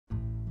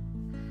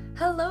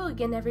Hello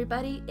again,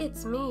 everybody.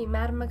 It's me,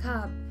 Madame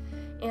Macabre,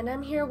 and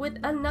I'm here with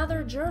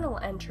another journal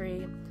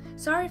entry.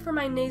 Sorry for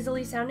my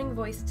nasally sounding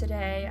voice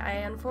today. I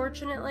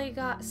unfortunately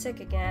got sick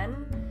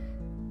again.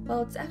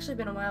 Well, it's actually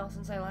been a while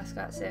since I last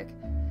got sick.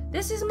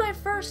 This is my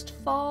first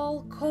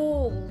fall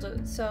cold,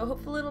 so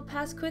hopefully it'll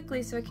pass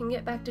quickly so I can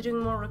get back to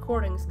doing more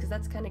recordings, because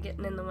that's kind of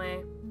getting in the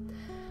way.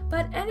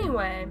 But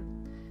anyway,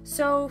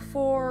 so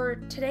for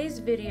today's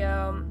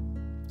video,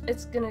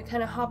 it's gonna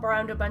kind of hop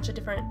around to a bunch of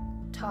different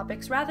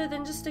topics rather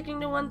than just sticking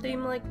to one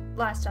theme like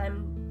last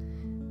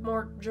time.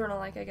 More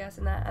journal-like, I guess,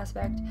 in that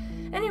aspect.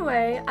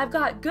 Anyway, I've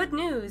got good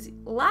news.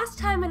 Last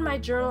time in my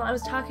journal I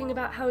was talking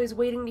about how I was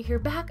waiting to hear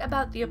back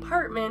about the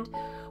apartment.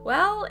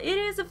 Well, it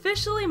is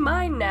officially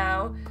mine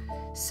now.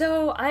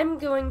 So I'm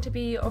going to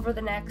be, over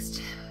the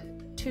next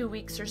 2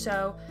 weeks or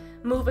so,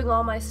 moving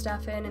all my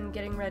stuff in and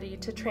getting ready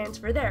to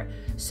transfer there.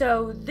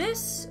 So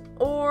this,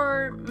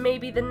 or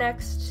maybe the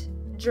next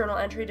journal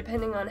entry,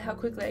 depending on how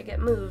quickly I get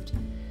moved,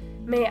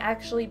 may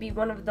actually be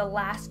one of the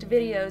last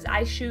videos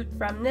I shoot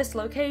from this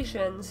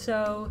location.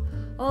 So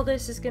all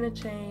this is gonna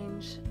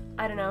change.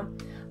 I don't know.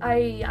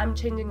 I'm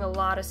changing a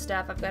lot of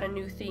stuff. I've got a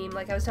new theme,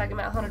 like I was talking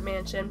about Haunted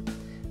Mansion.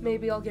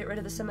 Maybe I'll get rid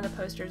of some of the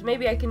posters.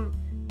 Maybe I can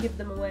give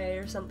them away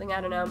or something,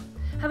 I don't know.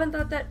 Haven't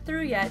thought that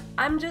through yet.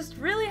 I'm just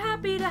really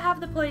happy to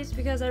have the place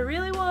because I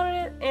really wanted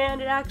it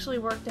and it actually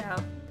worked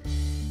out.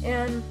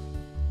 And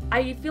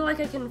I feel like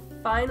I can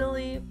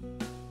finally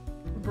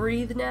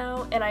breathe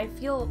now, and I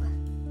feel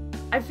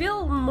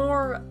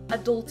more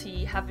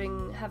adulty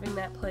having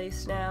that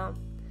place now.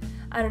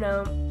 I don't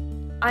know.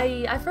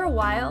 I for a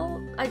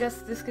while, I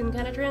guess this can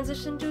kind of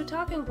transition to a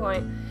talking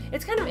point.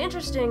 It's kind of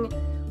interesting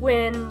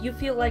when you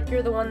feel like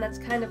you're the one that's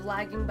kind of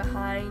lagging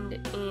behind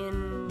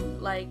in,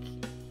 like,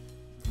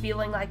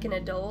 feeling like an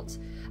adult.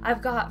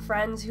 I've got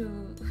friends who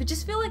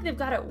just feel like they've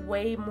got it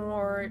way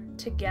more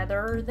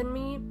together than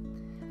me.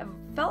 I've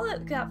felt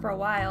like that for a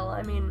while.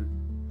 I mean,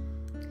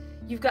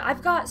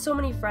 I've got so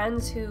many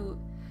friends who,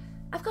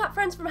 I've got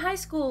friends from high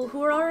school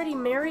who are already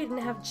married and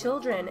have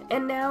children,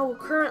 and now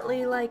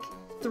currently, like,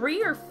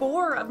 3 or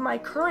 4 of my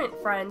current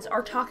friends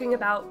are talking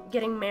about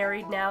getting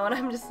married now, and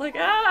I'm just like,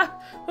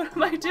 what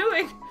am I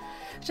doing?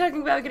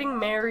 Talking about getting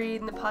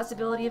married and the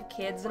possibility of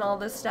kids and all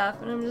this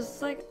stuff, and I'm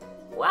just like,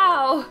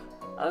 wow,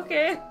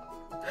 okay.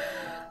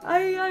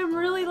 I'm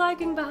really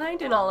lagging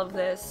behind in all of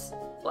this.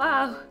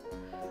 Wow.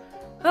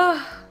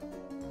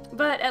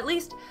 But at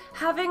least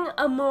having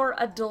a more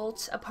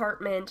adult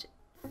apartment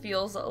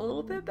feels a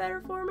little bit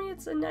better for me.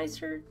 It's a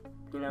nicer,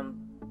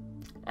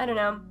 I don't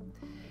know.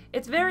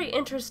 It's very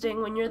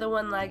interesting when you're the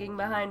one lagging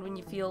behind, when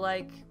you feel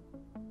like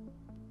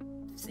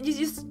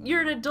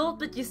you're an adult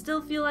but you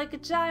still feel like a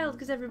child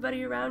because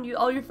everybody around you,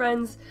 all your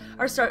friends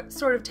are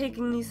sort of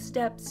taking these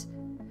steps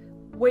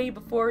way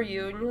before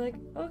you, and you're like,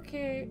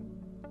 okay,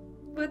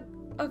 but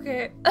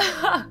okay.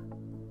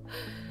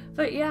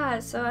 But yeah,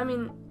 so I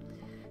mean,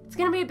 it's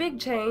gonna be a big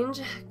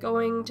change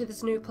going to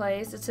this new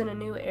place. It's in a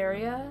new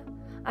area.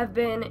 I've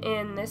been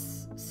in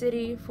this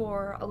city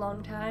for a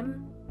long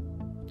time.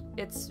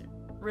 It's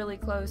really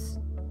close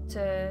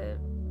to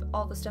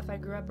all the stuff I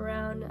grew up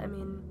around. I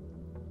mean,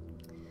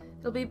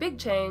 it'll be a big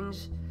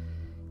change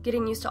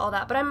getting used to all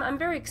that, but I'm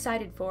very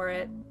excited for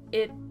it.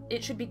 It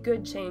should be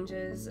good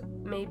changes.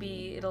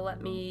 Maybe it'll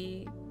let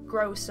me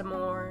grow some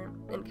more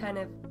and kind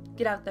of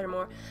get out there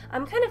more.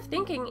 I'm kind of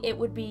thinking it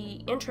would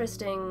be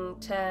interesting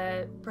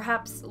to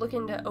perhaps look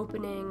into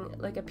opening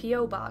like a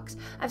P.O. box.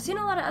 I've seen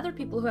a lot of other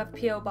people who have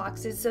P.O.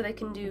 boxes so they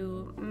can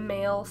do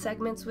mail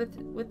segments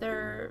with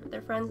their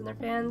friends and their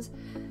fans.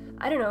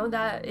 I don't know,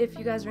 that if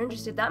you guys are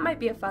interested, that might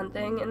be a fun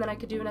thing, and then I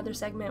could do another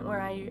segment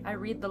where I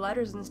read the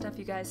letters and stuff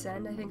you guys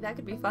send. I think that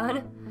could be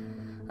fun.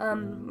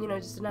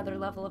 Just another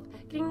level of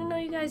getting to know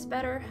you guys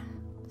better.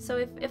 So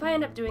if I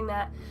end up doing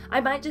that, I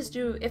might just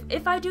do,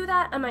 if I do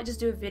that, I might just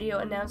do a video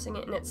announcing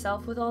it in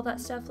itself with all that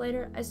stuff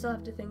later. I still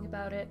have to think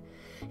about it.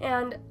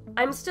 And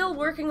I'm still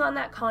working on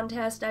that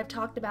contest I've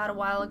talked about a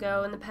while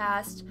ago in the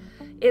past.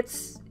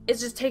 It's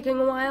just taking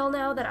a while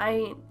now that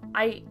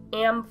I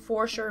am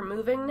for sure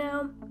moving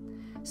now.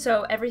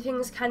 So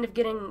everything's kind of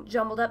getting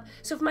jumbled up.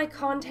 So if my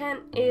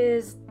content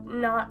is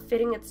not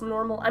fitting its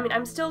normal, I mean,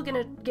 I'm still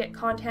gonna get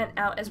content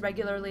out as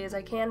regularly as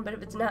I can, but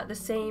if it's not the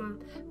same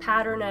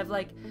pattern of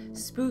like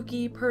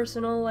spooky,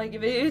 personal, like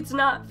if it's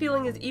not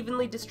feeling as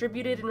evenly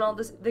distributed in all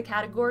the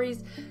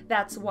categories,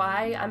 that's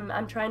why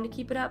I'm trying to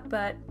keep it up.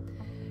 But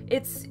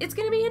it's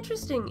gonna be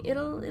interesting.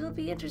 It'll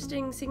be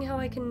interesting seeing how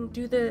I can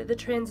do the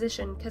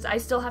transition, because I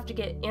still have to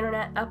get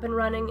internet up and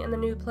running in the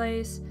new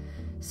place.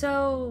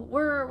 So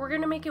we're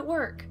gonna make it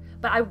work.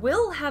 But I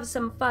will have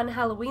some fun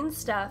Halloween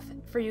stuff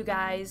for you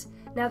guys.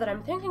 Now that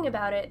I'm thinking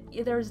about it,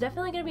 there's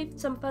definitely gonna be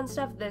some fun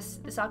stuff this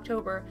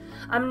October.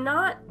 I'm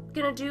not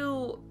gonna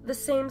do the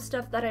same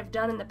stuff that I've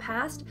done in the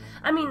past.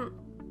 I mean,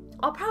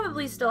 I'll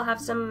probably still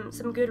have some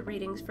good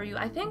readings for you.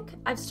 I think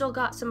I've still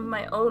got some of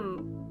my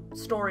own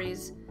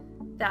stories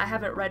that I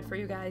haven't read for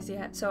you guys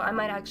yet, so I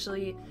might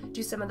actually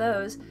do some of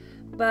those.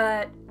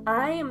 But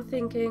I am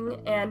thinking,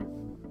 and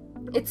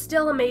it's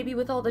still a maybe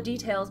with all the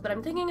details, but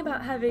I'm thinking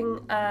about having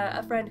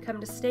a friend come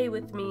to stay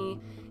with me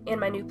in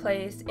my new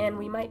place, and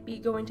we might be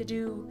going to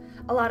do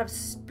a lot of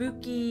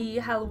spooky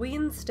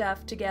Halloween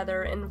stuff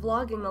together and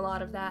vlogging a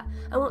lot of that.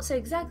 I won't say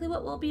exactly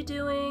what we'll be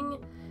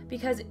doing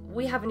because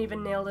we haven't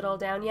even nailed it all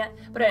down yet,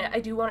 but I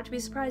do want it to be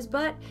a surprise,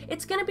 but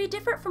it's gonna be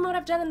different from what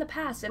I've done in the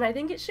past, and I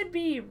think it should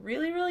be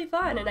really, really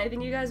fun, and I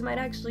think you guys might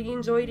actually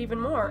enjoy it even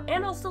more.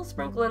 And I'll still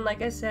sprinkle in,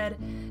 like I said,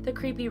 the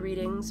creepy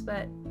readings,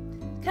 but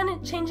kind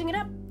of changing it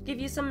up, give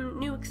you some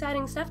new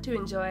exciting stuff to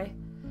enjoy.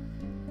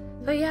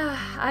 But yeah,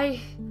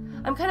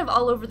 I'm kind of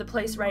all over the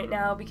place right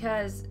now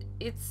because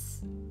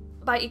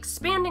by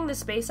expanding the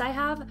space I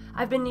have,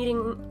 I've been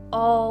needing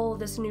all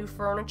this new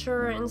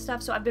furniture and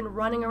stuff, so I've been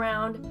running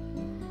around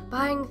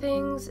buying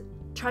things,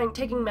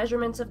 taking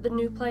measurements of the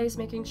new place,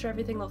 making sure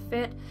everything will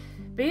fit.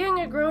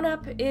 Being a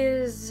grown-up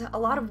is a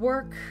lot of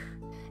work,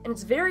 and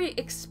it's very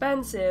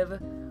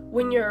expensive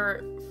when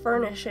you're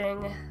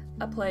furnishing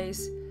a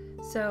place.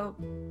 So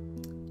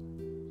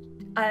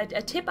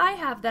a tip I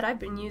have that I've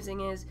been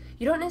using is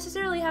you don't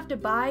necessarily have to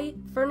buy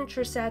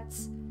furniture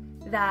sets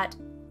that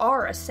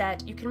are a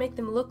set. You can make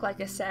them look like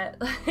a set.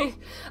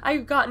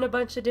 I've gotten a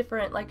bunch of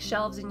different like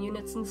shelves and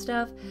units and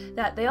stuff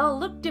that they all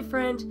look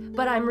different,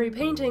 but I'm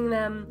repainting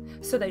them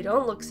so they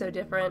don't look so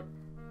different.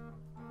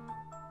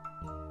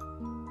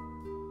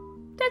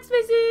 Text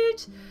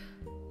message!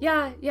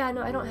 Yeah,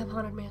 no, I don't have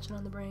Haunted Mansion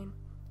on the brain.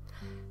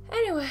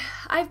 Anyway,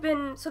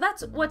 so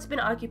that's what's been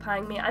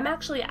occupying me. I'm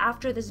actually,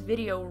 after this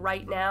video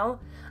right now,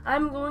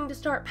 I'm going to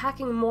start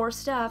packing more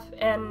stuff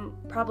and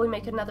probably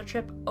make another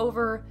trip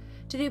over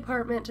to the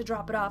apartment to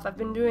drop it off. I've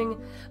been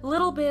doing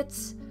little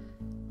bits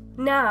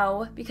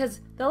now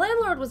because the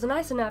landlord was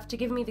nice enough to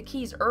give me the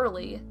keys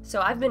early,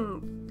 so I've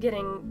been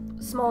getting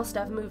small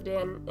stuff moved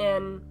in,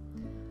 and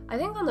I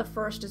think on the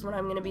 1st is when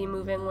I'm going to be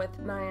moving with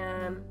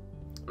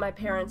my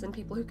parents and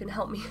people who can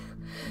help me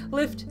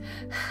lift.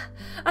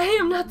 I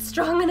am not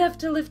strong enough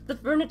to lift the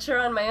furniture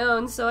on my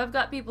own, so I've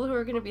got people who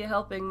are going to be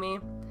helping me.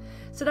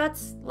 So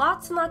that's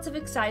lots and lots of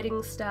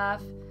exciting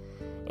stuff,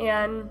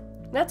 and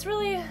that's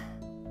really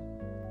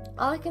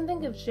all I can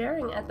think of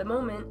sharing at the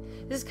moment.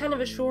 This is kind of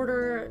a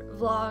shorter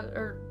vlog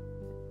or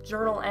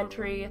journal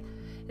entry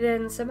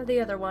than some of the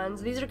other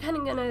ones. These are kind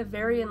of going to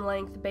vary in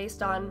length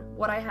based on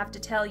what I have to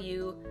tell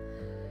you,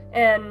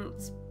 and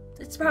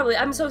it's probably,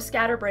 I'm so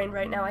scatterbrained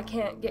right now I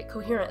can't get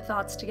coherent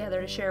thoughts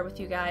together to share with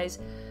you guys.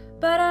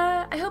 But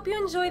I hope you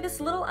enjoy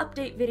this little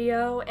update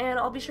video, and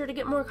I'll be sure to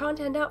get more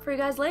content out for you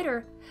guys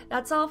later.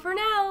 That's all for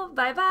now.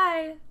 Bye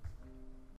bye!